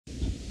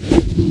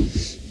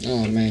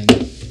Oh man,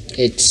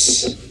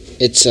 it's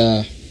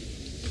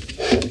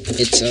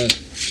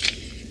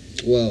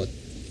well,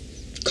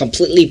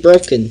 completely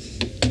broken.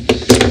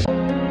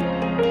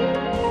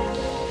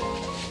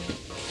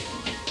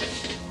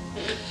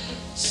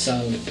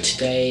 So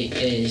today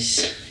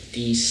is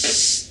the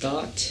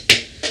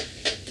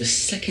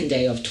second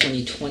day of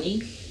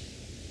 2020,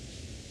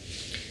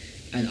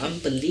 and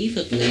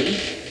unbelievably,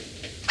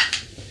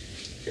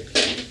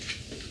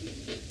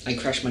 I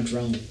crashed my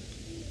drone.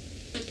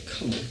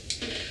 Come on.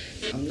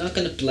 I'm not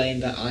gonna blame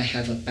that I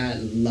have a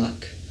bad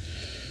luck,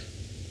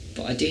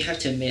 but I do have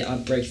to admit I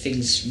break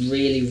things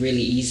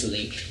really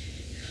easily,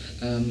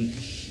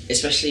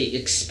 especially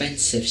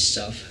expensive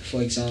stuff.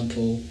 For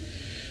example,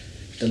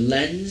 the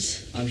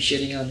lens I'm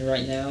shooting on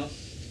right now,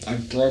 I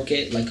broke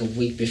it like a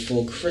week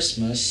before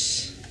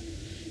Christmas.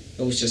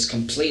 It was just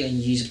completely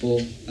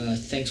unusable.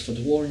 Thanks for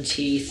the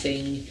warranty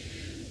thing,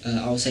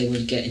 I was able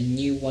to get a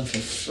new one for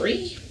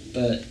free,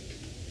 but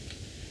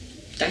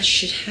that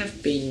should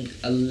have been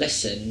a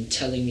lesson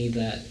telling me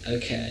that,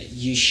 okay,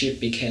 you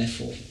should be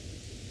careful.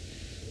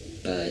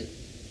 But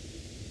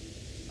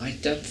I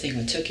don't think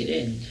I took it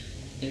in.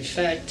 In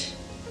fact,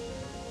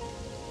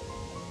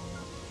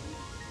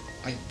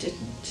 I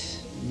didn't,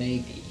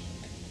 maybe.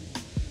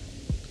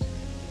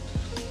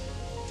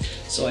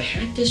 So I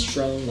had this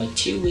drone like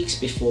 2 weeks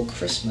before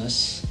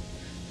Christmas.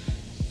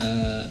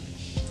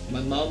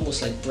 My mom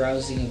was like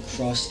browsing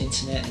across the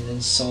internet and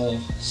then saw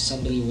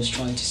somebody was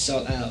trying to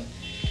sell out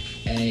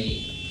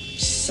a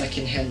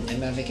second-hand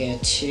Mavic Air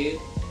 2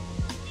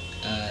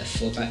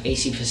 for about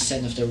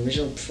 80% of the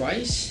original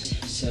price.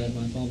 So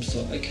my mom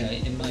thought,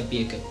 okay, it might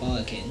be a good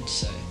bargain,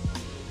 so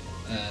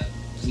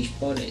we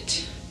bought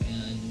it.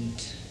 And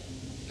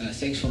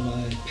thanks for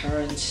my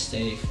parents,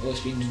 they've always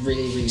been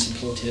really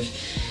supportive.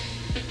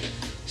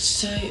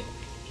 So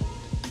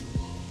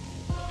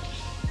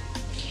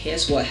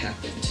here's what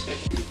happened.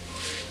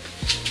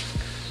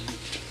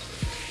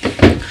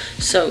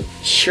 So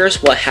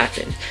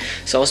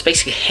I was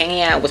basically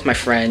hanging out with my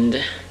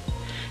friend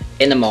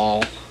in the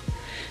mall.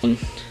 I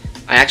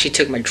actually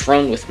took my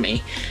drone with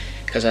me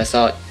because I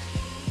thought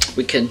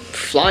we can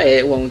fly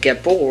it when we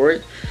get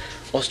bored.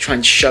 I was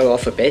trying to show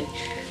off a bit.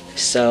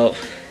 So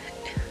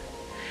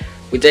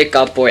we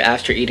got bored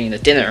after eating the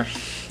dinner,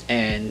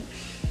 and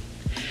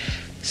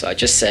so I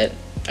just said,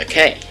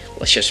 okay,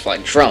 let's just fly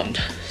the drone.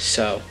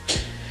 So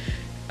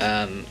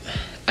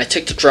I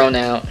took the drone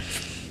out,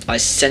 I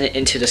sent it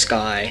into the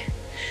sky,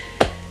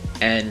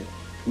 and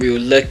we were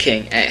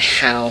looking at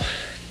how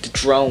the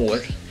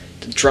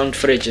drone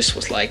footage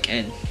was like,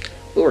 and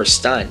we were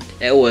stunned.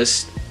 It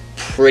was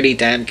pretty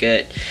damn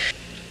good.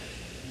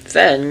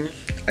 Then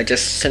I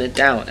just sent it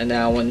down, and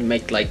now I want to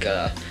make like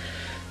a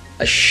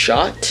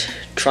shot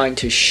trying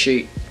to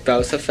shoot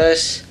both of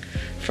us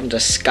from the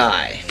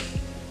sky,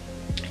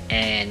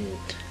 and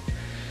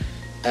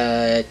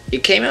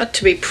it came out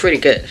to be pretty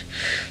good.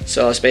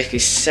 So I was basically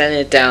sending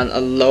it down a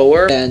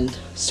lower, and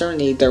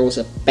suddenly there was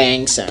a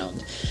bang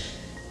sound,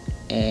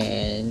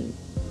 and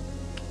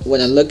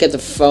when I look at the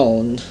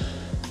phone,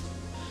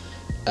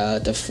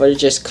 the footage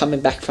just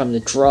coming back from the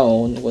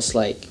drone was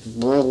like,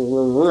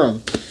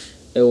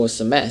 it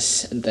was a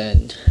mess. And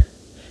then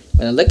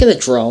when I look at the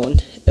drone,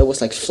 it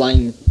was like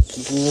flying,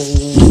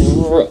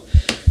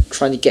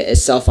 trying to get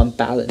itself on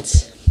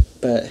balance.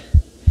 But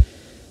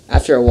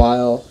after a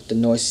while, the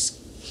noise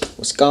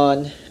was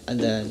gone, and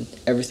then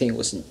everything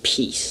was in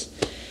peace.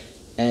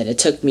 And it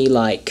took me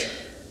like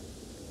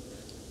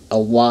a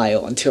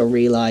while until I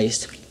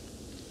realized,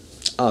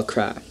 oh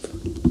crap,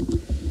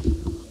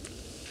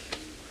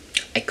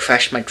 I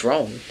crashed my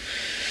drone.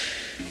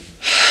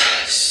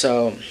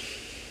 So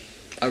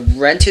I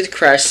ran to the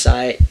crash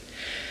site.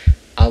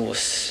 I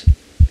was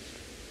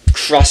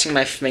crossing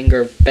my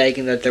finger,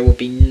 begging that there would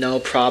be no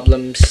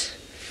problems,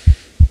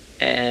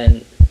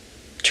 and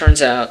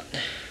turns out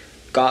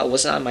God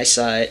wasn't on my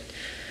side.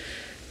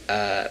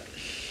 The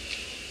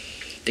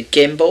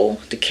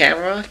gimbal, the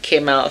camera,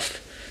 came out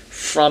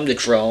from the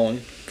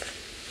drone,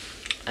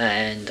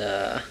 and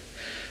I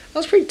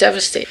was pretty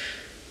devastated.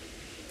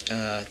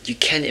 You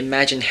can't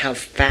imagine how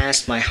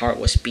fast my heart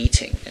was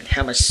beating and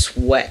how much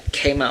sweat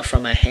came out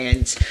from my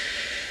hands.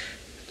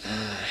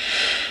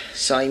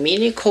 So I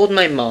immediately called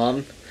my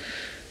mom,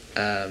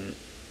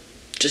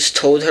 just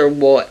told her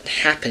what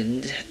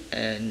happened,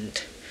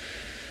 and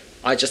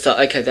I just thought,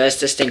 okay, there's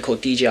this thing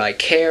called DJI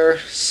Care,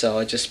 so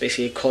I just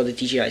basically called the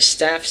DJI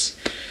staffs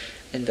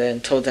and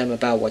then told them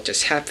about what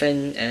just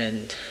happened,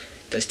 and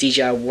does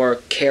DJI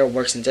Care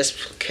works in this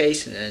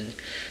case? And then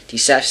the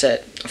staff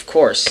said, of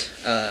course,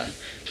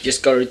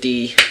 just go to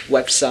the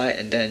website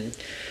and then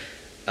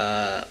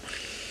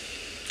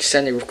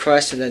send a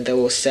request, and then they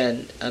will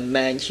send a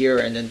man here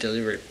and then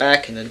deliver it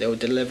back, and then they will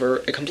deliver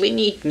a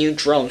completely new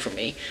drone for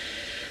me.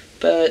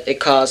 But it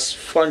costs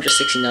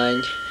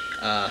 469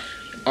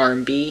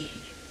 RMB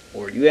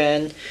or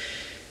yuan.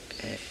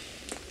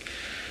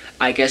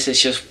 I guess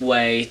it's just a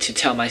way to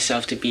tell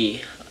myself to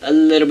be a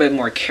little bit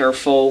more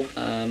careful.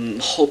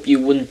 Hope you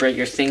wouldn't break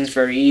your things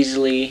very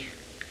easily.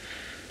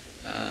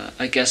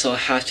 I guess I'll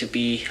have to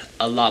be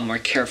a lot more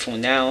careful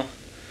now,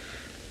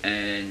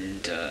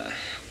 and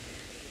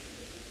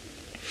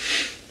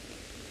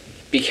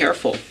be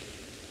careful.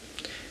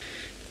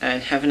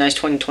 And have a nice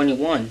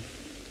 2021.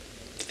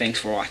 Thanks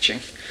for watching.